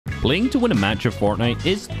Playing to win a match of Fortnite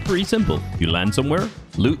is pretty simple. You land somewhere,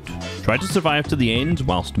 loot, try to survive to the end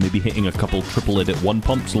whilst maybe hitting a couple triple edit one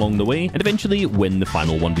pumps along the way, and eventually win the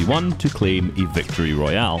final 1v1 to claim a victory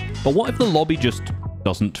royale. But what if the lobby just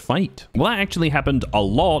doesn't fight? Well, that actually happened a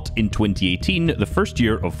lot in 2018, the first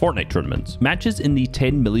year of Fortnite tournaments. Matches in the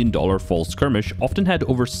 $10 million fall skirmish often had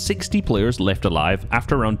over 60 players left alive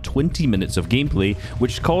after around 20 minutes of gameplay,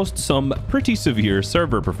 which caused some pretty severe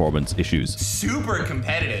server performance issues. Super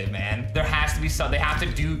competitive, man. There has to be they have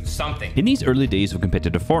to do something. In these early days of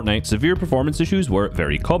competitive Fortnite, severe performance issues were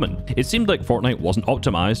very common. It seemed like Fortnite wasn't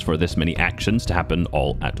optimized for this many actions to happen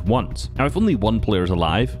all at once. Now, if only one player is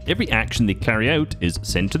alive, every action they carry out is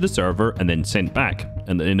sent to the server and then sent back,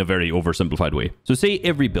 and in a very oversimplified way. So say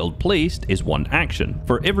every build placed is one action.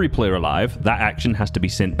 For every player alive, that action has to be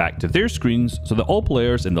sent back to their screens so that all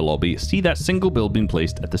players in the lobby see that single build being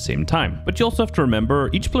placed at the same time. But you also have to remember,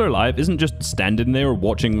 each player alive isn't just standing there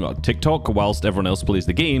watching TikTok whilst everyone else plays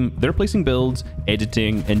the game. They're placing builds,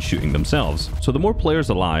 editing, and shooting themselves. So the more players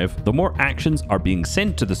alive, the more actions are being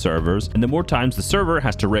sent to the servers, and the more times the server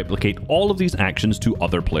has to replicate all of these actions to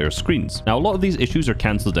other players' screens. Now, a lot of these issues are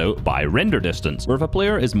cancelled out by render distance, where if a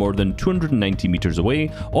player is more than 290 meters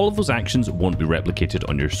away, all of those actions won't be replicated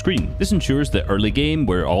on your screen. This ensures that early game,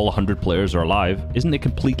 where all 100 players are alive, isn't a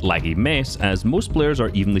complete laggy mess, as most players are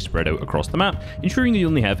evenly spread out across the map, ensuring you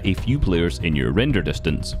only have a few players in your render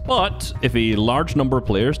distance. But if a large number of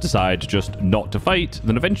players decide just not to fight,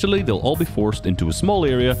 then eventually they'll all be forced into a small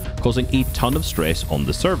area, causing a ton of stress on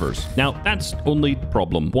the servers. Now, that's only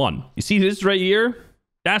problem one. You see this right here?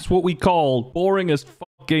 That's what we call boring as fuck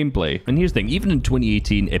gameplay. And here's the thing, even in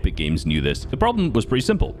 2018, Epic Games knew this. The problem was pretty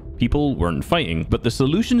simple. People weren't fighting, but the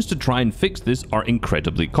solutions to try and fix this are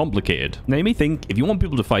incredibly complicated. Now, you may think if you want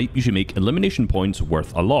people to fight, you should make elimination points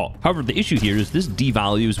worth a lot. However, the issue here is this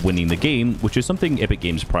devalues winning the game, which is something Epic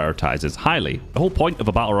Games prioritizes highly. The whole point of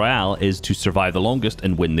a battle royale is to survive the longest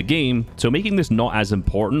and win the game, so making this not as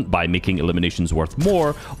important by making eliminations worth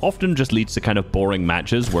more often just leads to kind of boring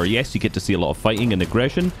matches where, yes, you get to see a lot of fighting and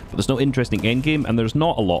aggression, but there's no interesting endgame and there's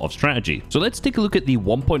not a lot of strategy. So let's take a look at the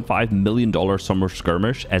 $1.5 million summer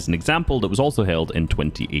skirmish as an example that was also held in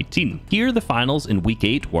 2018. Here, the finals in week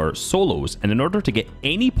 8 were solos, and in order to get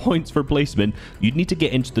any points for placement, you'd need to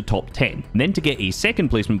get into the top 10. And then to get a second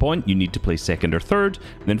placement point, you need to place second or third,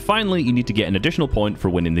 and then finally you need to get an additional point for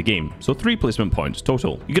winning the game. So 3 placement points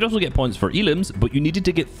total. You could also get points for elims, but you needed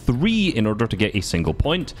to get 3 in order to get a single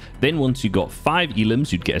point. Then once you got 5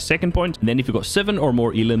 elims, you'd get a second point, and then if you got 7 or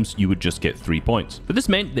more elims, you would just get 3 points. But this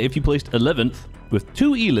meant that if you placed 11th with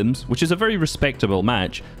 2 elims, which is a very respectable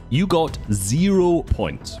match, you got 0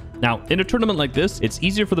 points. Now, in a tournament like this, it's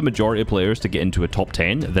easier for the majority of players to get into a top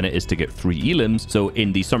 10 than it is to get 3 elims. So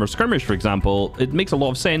in the summer skirmish, for example, it makes a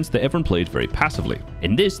lot of sense that everyone played very passively.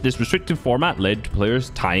 In this restrictive format led to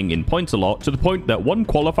players tying in points a lot, to the point that one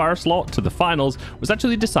qualifier slot to the finals was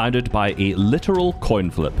actually decided by a literal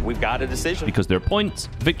coin flip. We've got a decision. Because their points,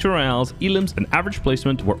 victory royales, elims, and average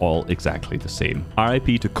placement were all exactly the same.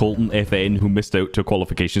 RIP to Colton FN, who missed out to a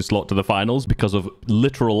qualification slot to the finals because of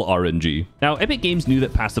literal RNG. Now, Epic Games knew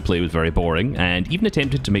that passive play was very boring, and even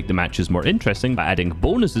attempted to make the matches more interesting by adding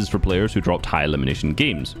bonuses for players who dropped high elimination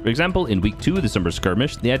games. For example, in week 2 of the summer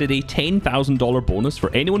skirmish, they added a $10,000 bonus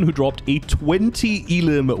for anyone who dropped a 20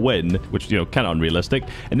 elim win, which, you know, kind of unrealistic,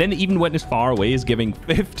 and then it even went as far away as giving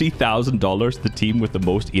 $50,000 to the team with the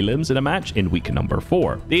most elims in a match in week number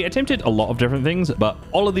 4. They attempted a lot of different things, but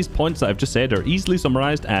all of these points that I've just said are easily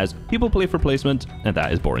summarized as people play for placement, and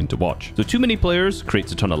that is boring to watch. So too many players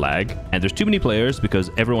creates a ton of lag, and there's too many players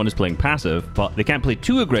because everyone is playing passive, but they can't play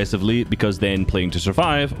too aggressively because then playing to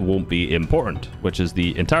survive won't be important, which is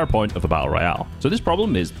the entire point of a battle royale. So this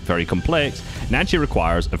problem is very complex and actually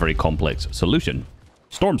requires a very complex solution.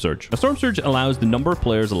 Storm Surge. A Storm Surge allows the number of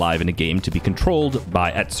players alive in a game to be controlled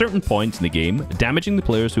by, at certain points in the game, damaging the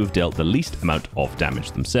players who have dealt the least amount of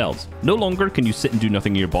damage themselves. No longer can you sit and do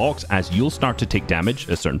nothing in your box, as you'll start to take damage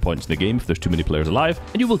at certain points in the game if there's too many players alive,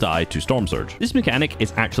 and you will die to Storm Surge. This mechanic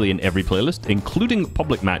is actually in every playlist, including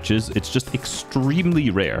public matches. It's just extremely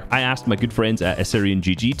rare. I asked my good friends at Assyrian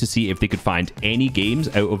GG to see if they could find any games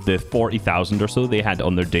out of the 40,000 or so they had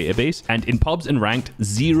on their database, and in pubs and ranked,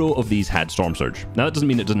 0 of these had Storm Surge. Now, that doesn't doesn't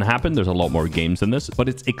mean it doesn't happen. There's a lot more games than this, but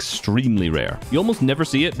it's extremely rare. You almost never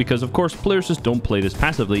see it because, of course, players just don't play this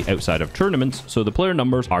passively outside of tournaments, so the player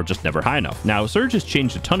numbers are just never high enough. Now, Surge has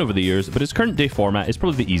changed a ton over the years, but its current day format is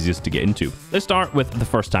probably the easiest to get into. Let's start with the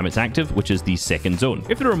first time it's active, which is the second zone.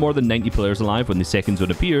 If there are more than 90 players alive when the second zone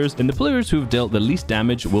appears, then the players who have dealt the least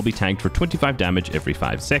damage will be tagged for 25 damage every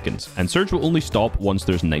 5 seconds, and Surge will only stop once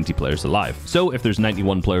there's 90 players alive. So if there's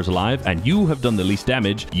 91 players alive and you have done the least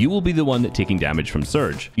damage, you will be the one taking damage from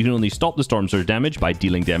Surge. You can only stop the Storm Surge damage by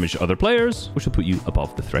dealing damage to other players, which will put you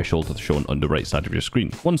above the threshold shown on the right side of your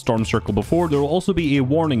screen. One storm circle before, there will also be a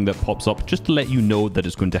warning that pops up just to let you know that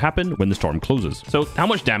it's going to happen when the storm closes. So how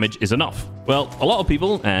much damage is enough? Well, a lot of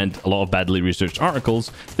people and a lot of badly researched articles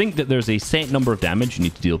think that there's a set number of damage you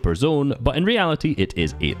need to deal per zone, but in reality it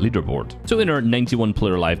is a leaderboard. So in our 91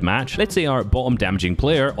 player live match, let's say our bottom damaging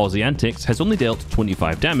player, Aussie Antics, has only dealt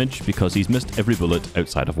 25 damage because he's missed every bullet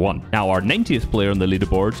outside of one. Now our 90th player on the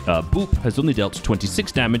leaderboard, Boop, has only dealt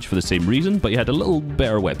 26 damage for the same reason, but he had a little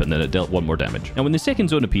better weapon and it dealt 1 more damage. Now when the second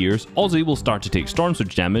zone appears, Aussie will start to take Storm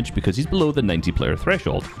Surge damage because he's below the 90 player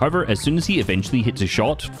threshold. However, as soon as he eventually hits a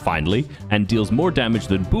shot, finally, and deals more damage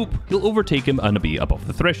than Boop, he'll overtake him and be above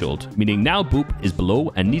the threshold, meaning now Boop is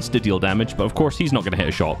below and needs to deal damage, but of course he's not going to hit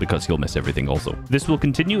a shot because he'll miss everything also. This will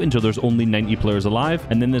continue until there's only 90 players alive,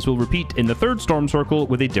 and then this will repeat in the third storm circle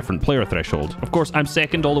with a different player threshold. Of course, I'm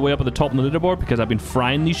second all the way up at the top of the leaderboard because I've been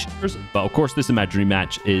frying these shitters, but of course this imaginary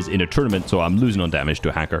match is in a tournament, so I'm losing on damage to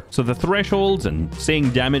a hacker. So the thresholds and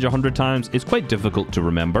saying damage 100 times is quite difficult to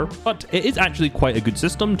remember, but it is actually quite a good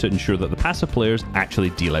system to ensure that the passive players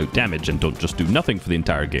actually deal out damage and don't just do nothing for the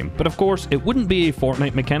entire game. But of course, it wouldn't be a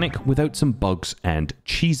Fortnite mechanic without some bugs and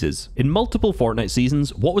cheeses. In multiple Fortnite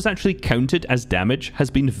seasons, what was actually counted as damage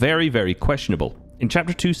has been very, very questionable. In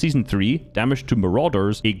Chapter 2, Season 3, damage to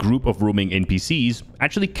Marauders, a group of roaming NPCs,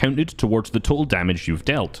 actually counted towards the total damage you've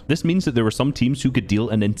dealt. This means that there were some teams who could deal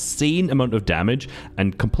an insane amount of damage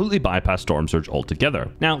and completely bypass Storm Surge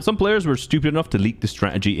altogether. Now, some players were stupid enough to leak the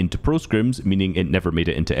strategy into pro scrims, meaning it never made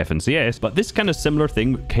it into FNCS, but this kind of similar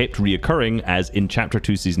thing kept reoccurring, as in Chapter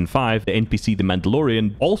 2, Season 5, the NPC The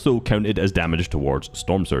Mandalorian also counted as damage towards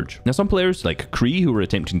Storm Surge. Now, some players, like Kree, who were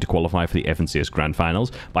attempting to qualify for the FNCS Grand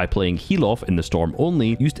Finals by playing Heal Off in the Storm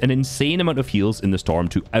only, used an insane amount of heals in the Storm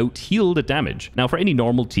to out-heal the damage. Now, for any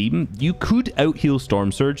normal team, you could out-heal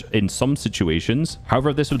Storm Surge in some situations.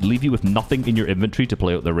 However, this would leave you with nothing in your inventory to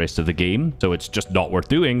play out the rest of the game, so it's just not worth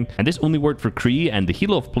doing. And this only worked for Kree and the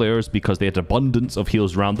heal-off players because they had abundance of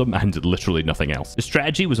heals around them and literally nothing else. The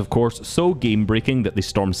strategy was, of course, so game-breaking that the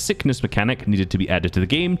Storm Sickness mechanic needed to be added to the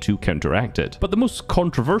game to counteract it. But the most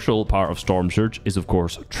controversial part of Storm Surge is, of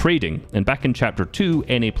course, trading. And back in Chapter 2,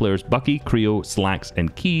 NA players Bucky, Creo, Slacks,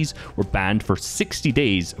 and Keys were banned for 60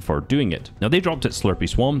 days for doing it. Now, they dropped at Slurpy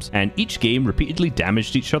Swamps, and each game repeatedly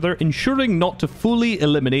damaged each other, ensuring not to fully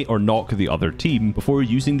eliminate or knock the other team before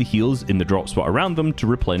using the heals in the drop spot around them to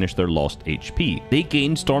replenish their lost HP. They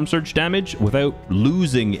gained Storm Surge damage without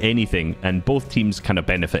losing anything, and both teams kind of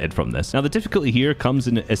benefited from this. Now, the difficulty here comes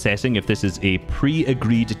in assessing if this is a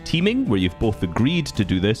pre-agreed teaming, where you've both agreed to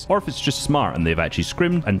do this, or if it's just smart and they've actually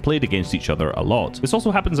scrimmed and played against each other a lot. This also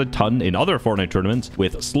happens a ton in other Fortnite tournaments,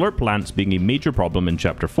 with Slurp plants being a major problem in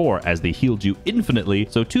Chapter 4 as they healed you infinitely,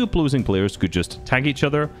 so two opposing players could just tag each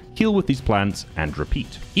other, heal with these plants, and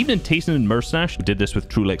repeat. Even in Tayson and Mersash did this with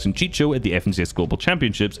Trulex and Chicho at the FNCS Global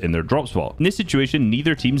Championships in their drop spot. In this situation,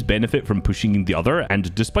 neither teams benefit from pushing the other,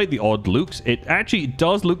 and despite the odd looks, it actually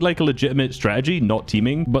does look like a legitimate strategy, not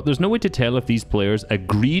teaming, but there's no way to tell if these players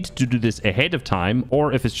agreed to do this ahead of time,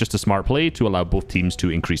 or if it's just a smart play to allow both teams to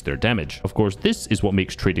increase their damage. Of course, this is what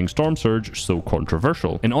makes trading Storm Surge so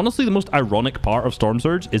controversial. And honestly, the most ironic part of Storm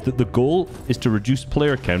Surge is that the goal is to reduce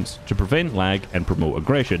player counts to prevent lag and promote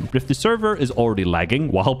aggression. But if the server is already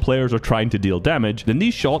lagging while players are trying to deal damage, then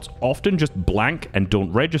these shots often just blank and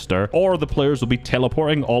don't register, or the players will be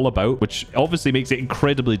teleporting all about, which obviously makes it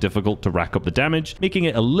incredibly difficult to rack up the damage, making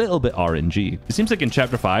it a little bit RNG. It seems like in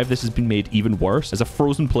Chapter 5, this has been made even worse, as a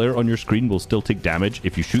frozen player on your screen will still take damage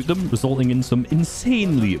if you shoot them, resulting in some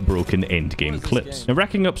insanely broken endgame clips. Now,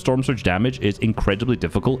 racking up Storm Surge damage is incredibly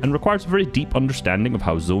difficult and requires a very deep understanding of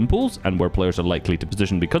how zone pools and where players are likely to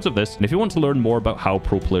position because of this. And if you want to learn more about how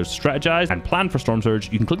pro players strategize and plan for Storm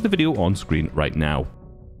Surge, you can click the video on screen right now.